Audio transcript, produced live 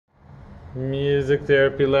Music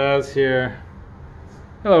Therapy Laz here.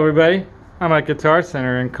 Hello, everybody. I'm at Guitar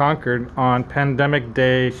Center in Concord on pandemic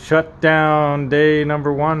day, shutdown day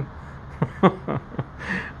number 1.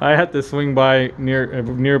 I had to swing by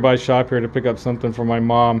nearby shop here to pick up something for my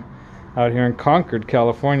mom out here in Concord,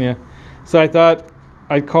 California. So I thought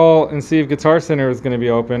I'd call and see if Guitar Center was going to be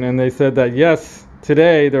open, and they said that yes,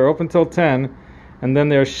 today they're open till 10, and then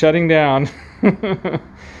they're shutting down.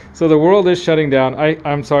 So the world is shutting down.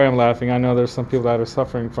 I'm sorry I'm laughing. I know there's some people that are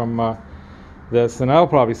suffering from this, and I'll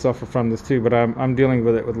probably suffer from this too, but I'm dealing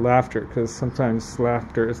with it with laughter, because sometimes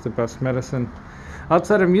laughter is the best medicine,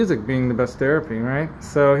 outside of music being the best therapy, right?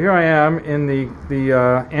 So here I am in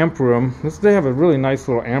the amp room. They have a really nice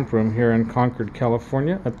little amp room here in Concord,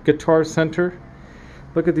 California, at Guitar Center.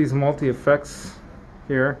 Look at these multi-effects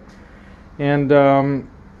here. And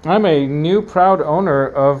I'm a new proud owner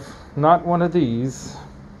of not one of these.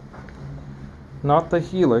 Not the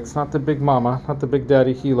Helix, not the Big Mama, not the Big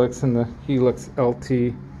Daddy Helix and the Helix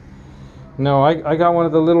LT. No, I got one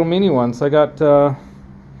of the little mini ones. I got, oh,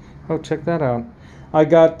 check that out. I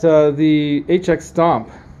got the HX Stomp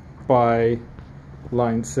by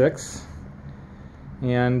Line 6.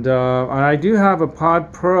 And I do have a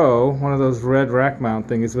Pod Pro, one of those red rack mount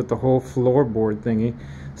thingies with the whole floorboard thingy.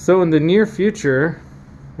 So in the near future,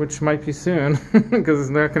 which might be soon, because there's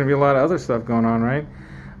not going to be a lot of other stuff going on, right?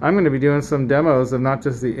 I'm going to be doing some demos of not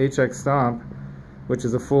just the HX Stomp, which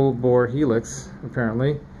is a full bore Helix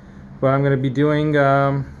apparently, but I'm going to be doing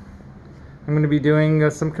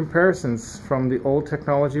some comparisons from the old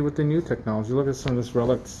technology with the new technology. Look at some of this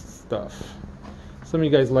Relic stuff. Some of you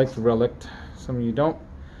guys like the Relic, some of you don't.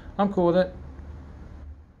 I'm cool with it.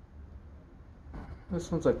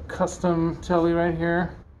 This one's a custom telly right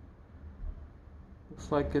here.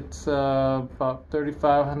 Looks like it's about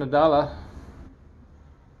 $3,500.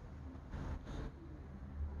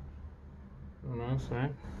 Nice,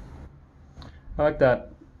 right? I like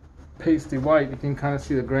that pasty white. You can kind of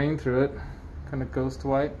see the grain through it. Kind of ghost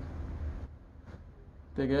white.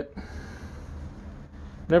 Dig it.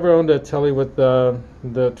 Never owned a telly with the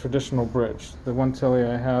traditional bridge. The one telly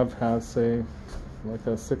I have has like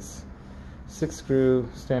a six screw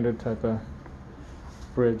standard type of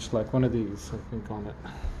bridge, like one of these, I think, on it.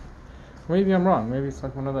 Maybe I'm wrong. Maybe it's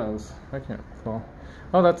like one of those. I can't recall.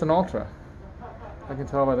 Oh, that's an Ultra. I can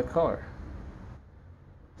tell by the color.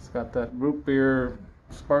 It's got that root beer,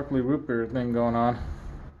 sparkly root beer thing going on.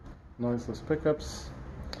 Noiseless pickups.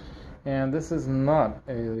 And this is not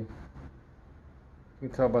a, you can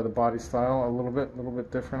tell by the body style, a little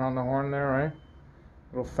bit different on the horn there, right? A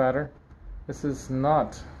little fatter. This is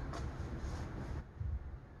not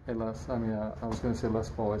a I was going to say Les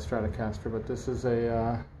Paul, a Stratocaster, but this is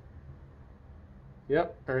a,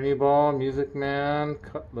 yep, Ernie Ball, Music Man,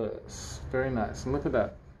 Cutlass. Very nice. And look at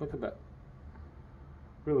that. Look at that.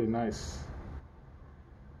 Really nice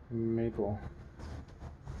maple.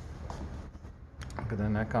 Look at the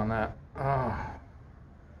neck on that. Ah,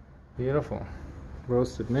 beautiful.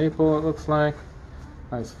 Roasted maple, it looks like.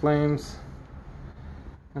 Nice flames.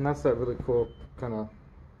 And that's that really cool kind of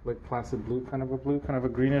like placid blue, kind of a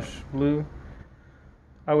greenish blue.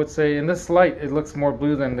 I would say in this light it looks more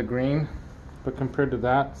blue than the green, but compared to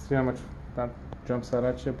that, see how much that jumps out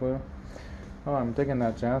at you, blue? Oh, I'm digging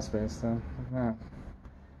that jazz bass though. Look at that.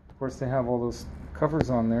 Of course, they have all those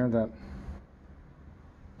covers on there that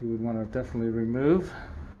you would want to definitely remove.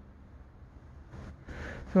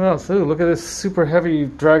 What else? Ooh, look at this super heavy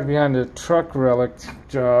drag behind the truck Relic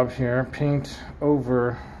job here. Paint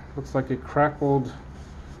over, looks like a crackled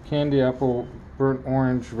candy apple, burnt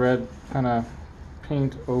orange, red kind of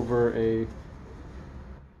paint over a,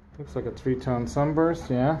 looks like a 3-tone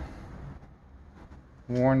sunburst, yeah.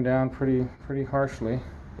 Worn down pretty harshly.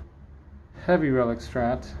 Heavy Relic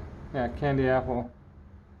Strat. Yeah, candy apple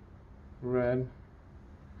red.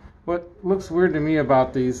 What looks weird to me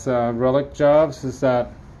about these Relic jobs is that,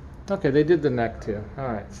 okay, they did the neck too.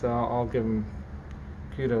 Alright, so I'll give them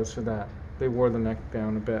kudos for that. They wore the neck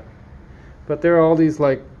down a bit. But there are all these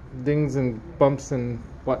like dings and bumps and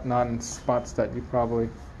whatnot and spots that you probably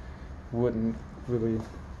wouldn't really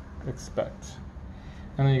expect.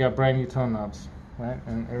 And then you got brand new tone knobs, right?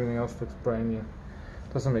 And everything else looks brand new.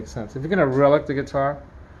 Doesn't make sense. If you're gonna Relic the guitar,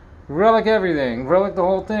 Relic everything, Relic the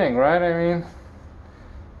whole thing, right? I mean,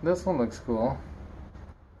 this one looks cool.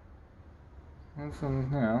 This one,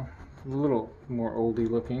 you know, a little more oldie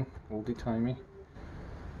looking, oldie timey.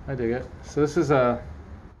 I dig it. So this is a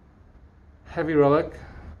heavy Relic,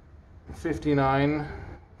 59,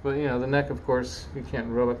 but you know, the neck, of course, you can't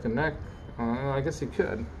Relic the neck. I guess you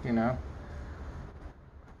could, you know.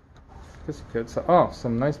 I guess you could. So, oh,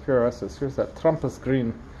 some nice PRSs. Here's that Trumpus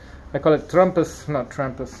green. I call it trumpus, not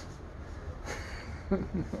trampus.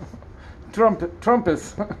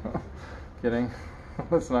 Trumpus. Kidding.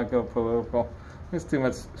 Let's not go political. There's too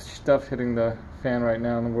much stuff hitting the fan right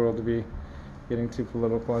now in the world to be getting too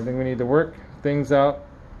political. I think we need to work things out,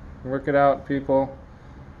 work it out, people,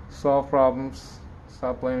 solve problems,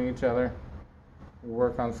 stop blaming each other,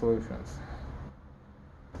 work on solutions.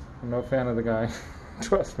 I'm no fan of the guy.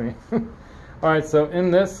 Trust me. Alright, so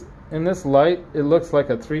in this light, it looks like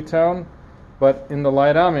a 3-tone, but in the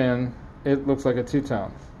light I'm in, it looks like a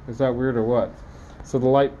 2-tone. Is that weird or what? So the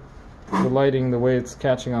lighting, the way it's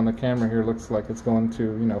catching on the camera here, looks like it's going to,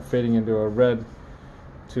 you know, fading into a red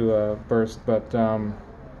to a burst, but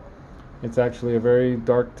it's actually a very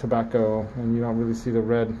dark tobacco, and you don't really see the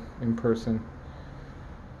red in person.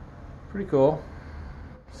 Pretty cool.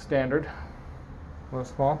 Standard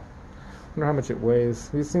Les Paul. Wonder how much it weighs.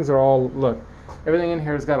 These things are all, look, everything in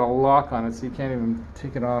here has got a lock on it, so you can't even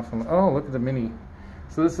take it off. And, oh, look at the mini.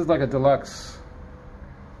 So this is like a deluxe.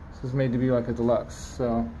 This is made to be like a deluxe.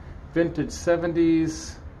 So vintage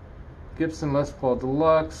 70s Gibson Les Paul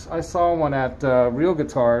Deluxe. I saw one at Real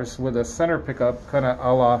Guitars with a center pickup, kind of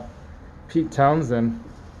a la Pete Townsend,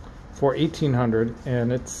 for $1,800,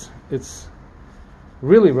 and it's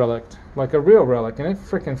really relic, like a real relic, and it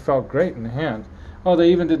freaking felt great in the hand. Oh,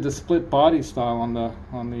 they even did the split body style on the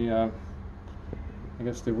I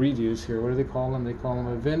guess the redos here. What do they call them? They call them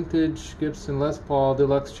a vintage Gibson Les Paul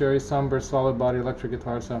Deluxe Cherry Somber Solid Body Electric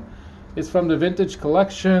Guitar. So it's from the vintage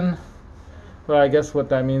collection. But I guess what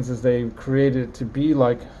that means is they created it to be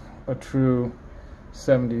like a true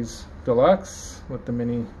 70s deluxe with the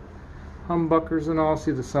mini humbuckers and all.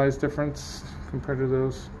 See the size difference compared to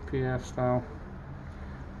those PF style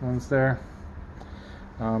ones there.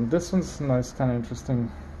 This one's nice, kind of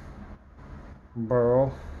interesting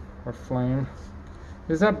burl or flame.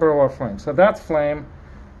 Is that burl or flame? So that's flame,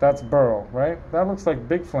 that's burl, right? That looks like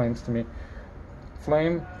big flames to me.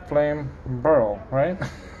 Flame, flame, burl, right?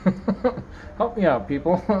 Help me out,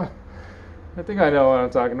 people. I think I know what I'm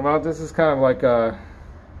talking about. This is kind of like a,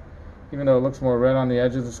 even though it looks more red on the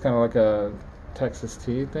edges, it's kind of like a Texas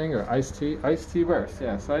tea thing, or iced tea burst.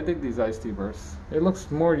 Yeah, so I dig these iced tea bursts. It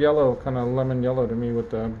looks more yellow, kind of lemon yellow to me with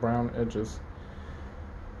the brown edges.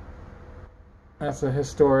 That's a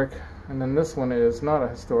historic, and then this one is not a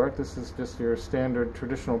historic. This is just your standard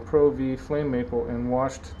traditional Pro V flame maple and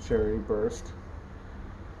washed cherry burst.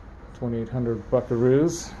 2,800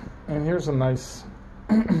 buckaroos. And here's a nice,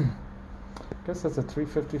 I guess that's a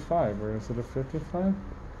 355, or is it a 55?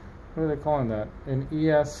 What are they calling that? An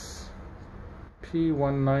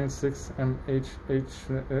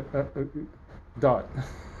ESP196MHH dot.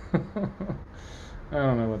 I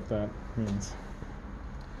don't know what that means.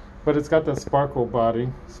 But it's got that sparkle body,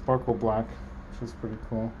 sparkle black, which is pretty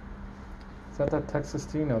cool. Is that Texas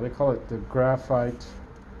tea? No, they call it the graphite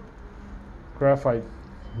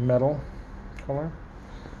metal color.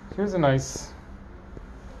 Here's a nice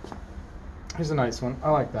one.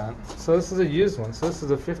 I like that. So this is a used one. So this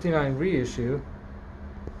is a 59 reissue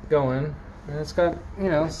going, and it's got,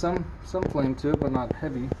 you know, some flame to it, but not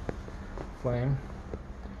heavy flame.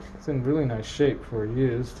 It's in really nice shape for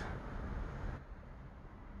used.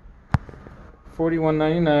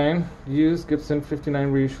 $41.99 used Gibson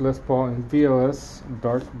 59 reissue Les Paul in VOS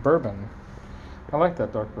dark bourbon. I like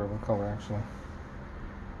that dark bourbon color, actually.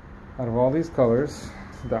 Out of all these colors,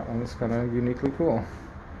 that one is kind of uniquely cool.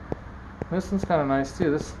 This one's kind of nice too.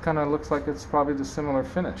 This kind of looks like it's probably the similar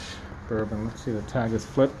finish bourbon. Let's see, the tag is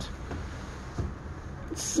flipped.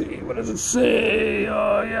 Let's see, what does it say?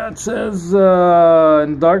 Oh yeah, it says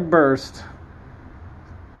in dark burst.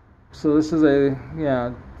 So this is a,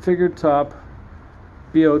 yeah, figured top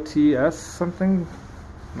BOTS something.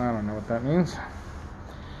 I don't know what that means.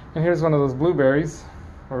 And here's one of those blueberries,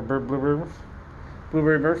 or blueberry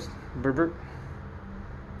burst.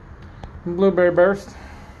 Blueberry burst.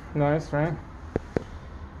 Nice, right?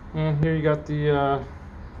 And here you got the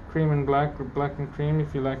cream and black, or black and cream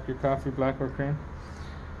if you like your coffee black or cream.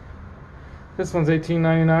 This one's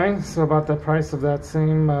 $18.99, so about the price of that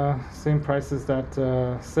same price as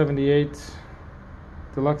that 78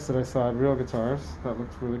 Deluxe that I saw at Real Guitars. That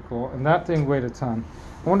looks really cool. And that thing weighed a ton.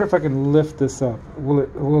 I wonder if I can lift this up.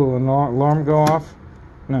 Will an alarm go off?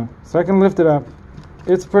 No. So I can lift it up.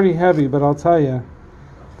 It's pretty heavy, but I'll tell you,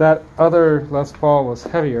 that other Les Paul was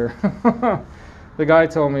heavier. The guy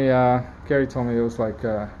told me, Gary told me it was like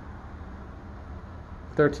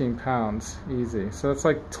 13 pounds easy. So it's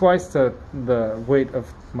like twice the weight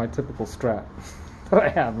of my typical Strat that I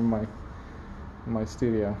have in my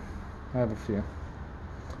studio. I have a few.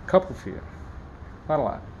 Couple few. Not a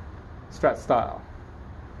lot. Strat style.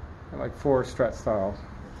 I like 4 Strat style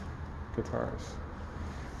guitars.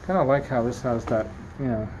 Kind of like how this has that, you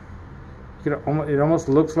know, it almost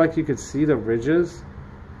looks like you could see the ridges,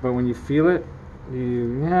 but when you feel it,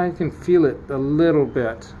 you can feel it a little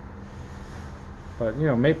bit. But you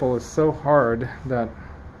know, maple is so hard that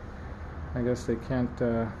I guess they can't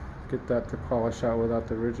get that to polish out without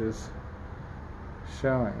the ridges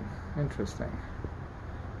showing. Interesting.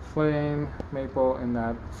 Flame, maple, and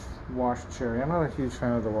that washed cherry. I'm not a huge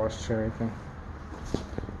fan of the washed cherry thing.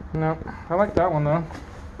 No, I like that one though.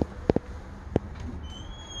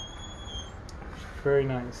 Very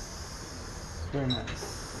nice. Very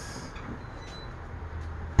nice.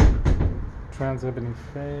 Trans ebony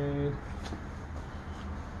fade.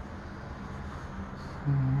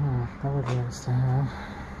 That would be nice to have.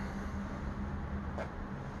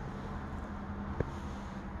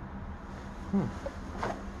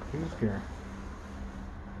 Blues gear.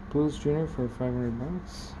 Blues Junior for $500.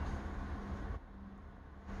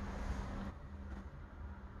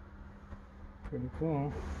 Pretty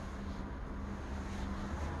cool.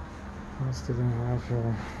 What else do they have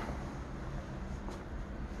here?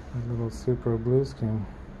 A little Super Blues King.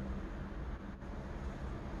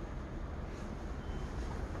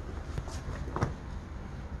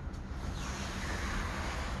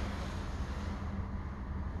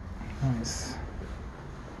 Nice.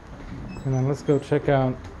 And then let's go check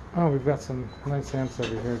out, oh, we've got some nice amps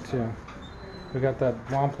over here too. We got that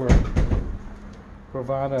Wampler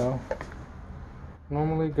Bravado.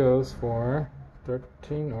 Normally goes for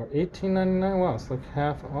 $13 or $18.99. Wow, it's like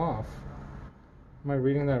half off. Am I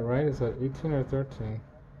reading that right? Is that 18 or 13?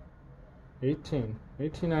 18.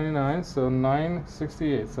 $18.99, so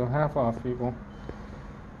 $9.68. So half off, people.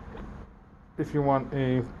 If you want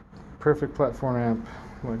a perfect platform amp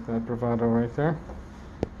like that Bravado right there.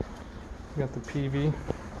 We got the PV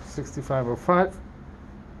 6505.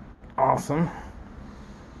 Awesome.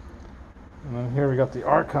 And then here we got the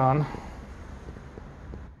Archon.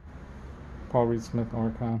 Paul Reed Smith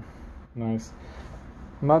Archon. Nice.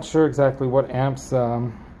 I'm not sure exactly what amps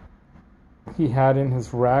he had in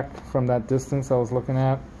his rack from that distance I was looking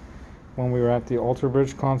at when we were at the Alter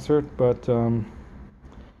Bridge concert, but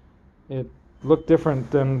it looked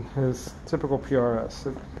different than his typical PRS.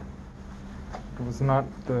 It was not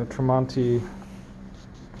the Tremonti,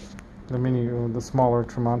 the smaller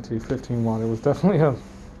Tremonti 15 watt. It was definitely a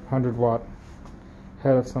 100 watt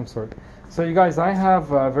head of some sort. So you guys, I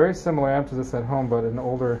have a very similar amp to this at home, but an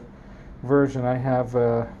older version. I have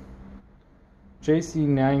a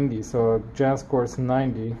JC90, so a Jazz Course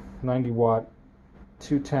 90 watt,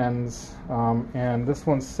 210s, and this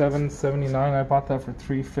one's $779. I bought that for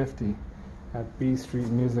 $350 at B Street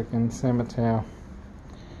Music in San Mateo,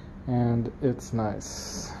 and it's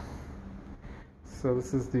nice. So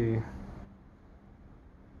this is the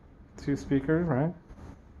 2 speakers, right?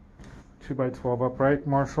 2x12 upright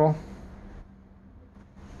Marshall.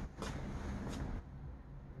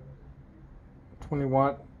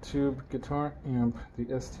 20-watt tube guitar amp,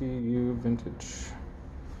 the STU Vintage.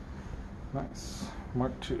 Nice.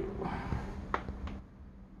 Mark II.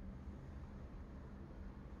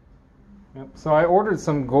 Yep. So I ordered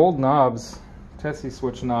some gold knobs, Tessie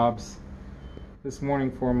switch knobs, this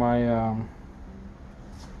morning for my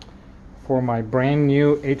brand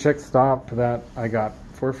new HX stop that I got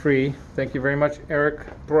for free. Thank you very much, Eric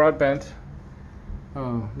Broadbent.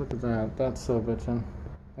 Oh, look at that. That's so bitchin'.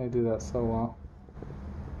 They do that so well.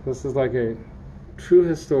 This is like a true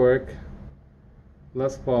historic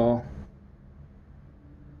Les Paul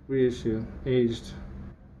reissue, aged,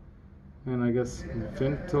 and I guess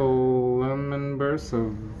Lemon Burst,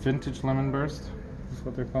 so vintage Lemon Burst is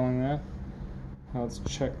what they're calling that. How it's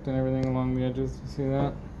checked and everything along the edges. You see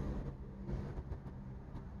that?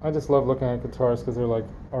 I just love looking at guitars because they're like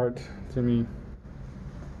art to me.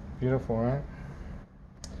 Beautiful, right?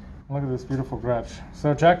 Look at this beautiful Gretsch.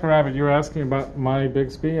 So Jack the Rabbit, you were asking about my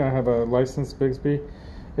Bigsby. I have a licensed Bigsby.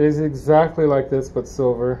 It is exactly like this, but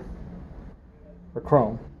silver or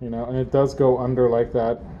chrome, you know, and it does go under like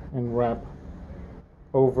that and wrap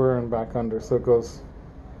over and back under. So it goes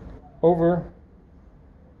over,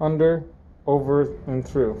 under, over, and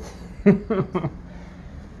through.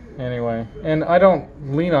 Anyway, and I don't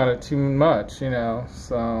lean on it too much, you know,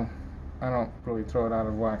 so I don't really throw it out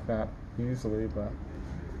of whack that easily, but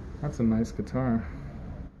that's a nice guitar.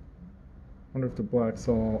 Wonder if the black's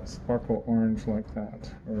all sparkle orange like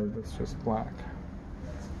that, or it's just black.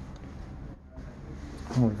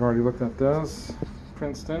 Oh, we've already looked at those.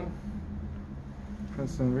 Princeton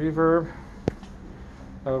Reverb,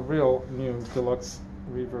 a real new deluxe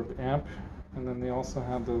reverb amp, and then they also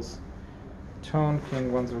have those Tone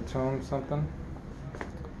King ones, or Tone something.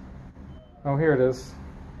 Oh, here it is.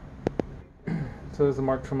 So there's a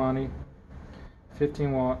Mark Tremonti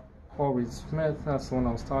 15 watt Paul Reed Smith. That's the one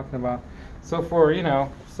I was talking about. So for, you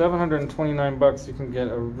know, $729 you can get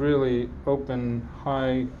a really open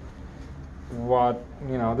high watt,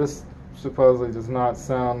 you know, this supposedly does not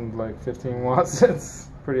sound like 15 watts. It's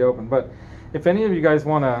pretty open. But if any of you guys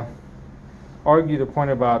want to argue the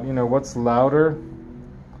point about, you know, what's louder,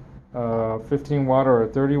 15 watt or a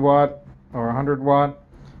 30 watt or 100 watt,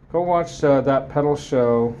 go watch that pedal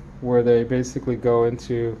show where they basically go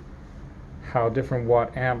into how different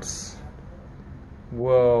watt amps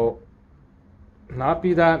will not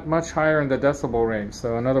be that much higher in the decibel range.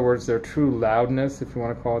 So in other words, their true loudness, if you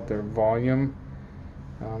want to call it their volume,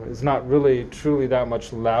 is not really truly that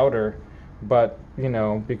much louder, but you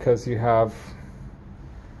know, because you have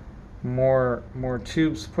more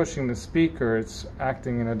tubes pushing the speaker, it's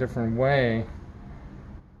acting in a different way.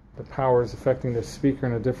 The power is affecting the speaker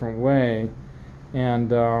in a different way,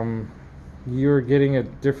 and you're getting a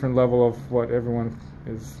different level of what everyone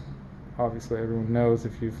knows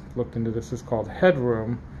if you've looked into this, is called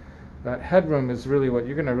headroom. That headroom is really what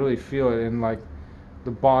you're going to really feel it in, like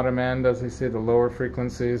the bottom end, as they say, the lower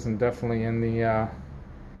frequencies, and definitely in the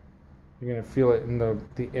you're going to feel it in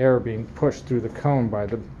the air being pushed through the cone by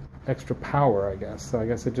the extra power, I guess. So I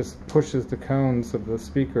guess it just pushes the cones of the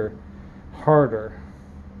speaker harder.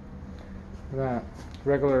 That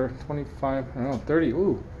regular 25, no, 30.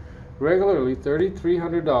 Ooh, regularly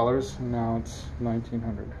 $3,300. Now it's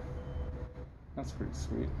 $1,900. That's pretty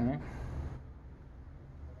sweet, right?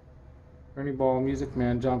 Ernie Ball, Music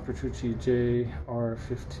Man, John Petrucci, JR15 or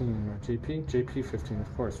JP15,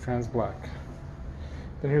 of course, trans black.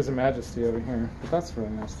 Then here's a Majesty over here, but that's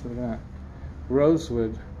really nice. Look at that.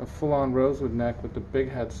 Rosewood, a full-on rosewood neck with the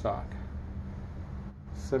big headstock.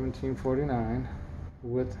 $17.49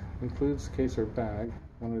 with includes case or bag,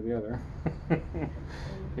 one or the other.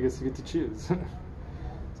 I guess you get to choose.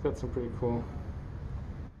 It's got some pretty cool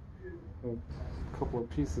couple of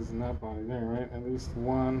pieces in that body there, right? At least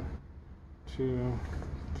 1, 2,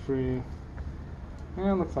 3.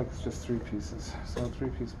 Yeah, it looks like it's just 3 pieces. So a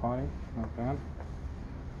 3-piece body, not bad.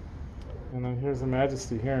 And then here's the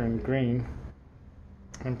Majesty here in green.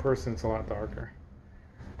 In person, it's a lot darker.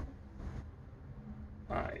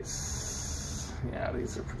 Nice. Yeah,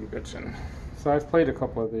 these are pretty bitchin'. So I've played a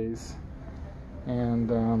couple of these,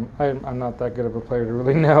 and I'm not that good of a player to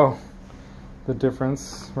really know the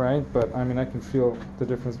difference, right? But I mean, I can feel the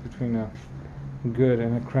difference between a good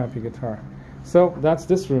and a crappy guitar. So that's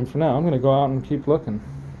this room for now. I'm going to go out and keep looking.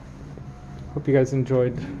 Hope you guys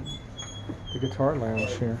enjoyed the guitar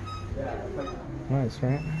lounge here. Nice,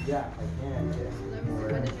 right? Yeah,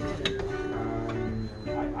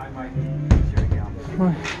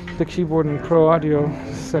 the keyboard and pro audio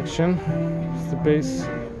section. It's the bass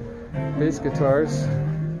guitars.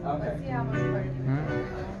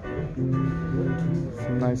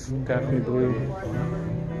 Some nice Daphne blue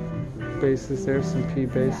basses there, some P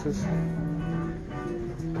basses.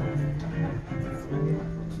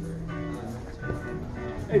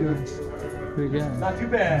 Hey dude. Pretty good. Not too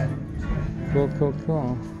bad. Cool.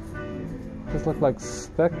 These look like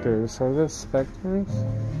Spectres. Are those Spectres?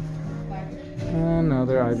 No,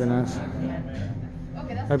 they're Ibanez.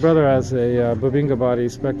 My brother has a Bubinga body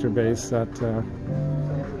Spectre bass that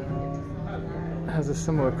has a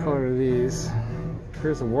similar color to these.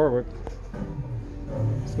 Here's a Warwick.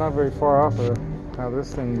 It's not very far off of how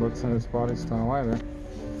this thing looks in its body style either.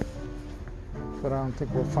 But I don't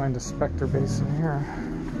think we'll find a Spectre bass in here.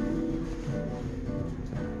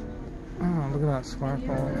 Oh, look at that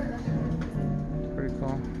sparkle. Pretty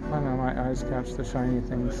cool. I know my eyes catch the shiny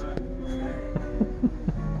things.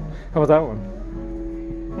 How about that one?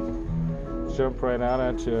 Jump right out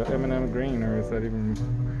at you, M&M green, or is that even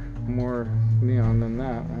more neon than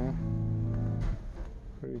that, huh?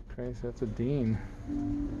 Pretty crazy. That's a Dean.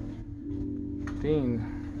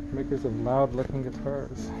 Dean, makers of loud-looking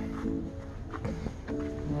guitars.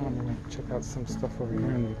 Oh, I'm gonna check out some stuff over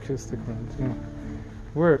here in the acoustic room too.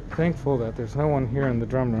 We're thankful that there's no one here in the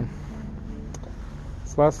drum room.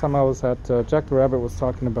 So last time I was at Jack the Rabbit was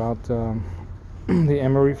talking about the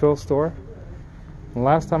Emeryville store. And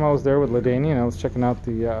last time I was there with Ladany and I was checking out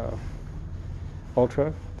the Ultra.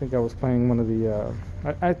 I think I was playing one of the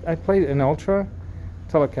I played an Ultra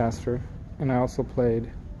Telecaster, and I also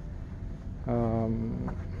played I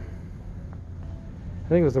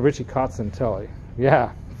think it was the Richie Kotzen Tele.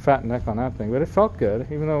 Yeah, fat neck on that thing, but it felt good.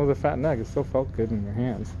 Even though it was a fat neck, it still felt good in your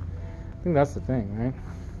hands. I think that's the thing, right?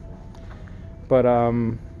 But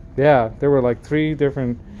yeah, there were like 3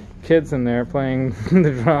 different kids in there playing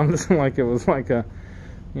the drums like it was like a,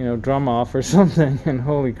 you know, drum off or something. And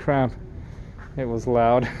holy crap, It was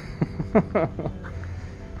loud. If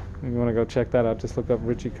you want to go check that out, just look up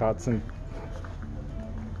Richie Kotzen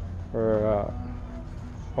or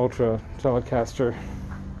Ultra Telecaster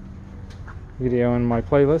video in my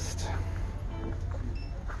playlist.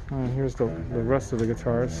 Here's the rest of the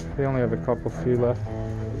guitars. They only have a few left.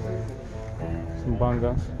 Some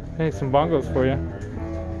bongos. Hey, some bongos for you.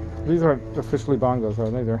 These aren't officially bongos, are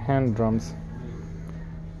they? They're hand drums.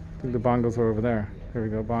 I think the bongos are over there. There we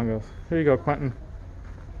go, bongos. Here you go, Quentin.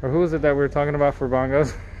 Or who is it that we were talking about for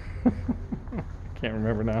bongos? Can't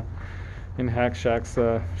remember now. In Hack Shack's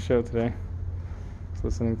show today. I was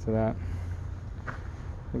listening to that. I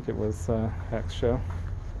think it was Hack's show.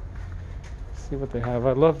 Let's see what they have.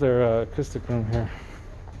 I love their acoustic room here.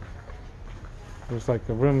 There's like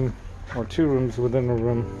a room or two rooms within a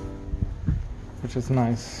room, which is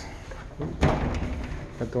nice. Ooh,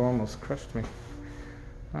 that door almost crushed me.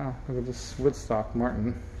 Oh, look at this Woodstock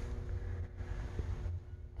Martin.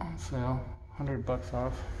 On sale, $100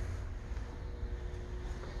 off.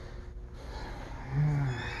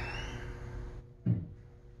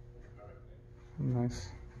 Nice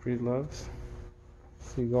breed loves.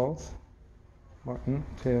 Seagulls. Martin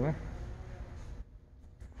Taylor.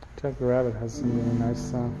 Jack Rabbit has some really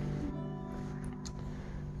nice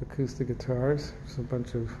acoustic guitars. There's a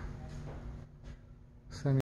bunch of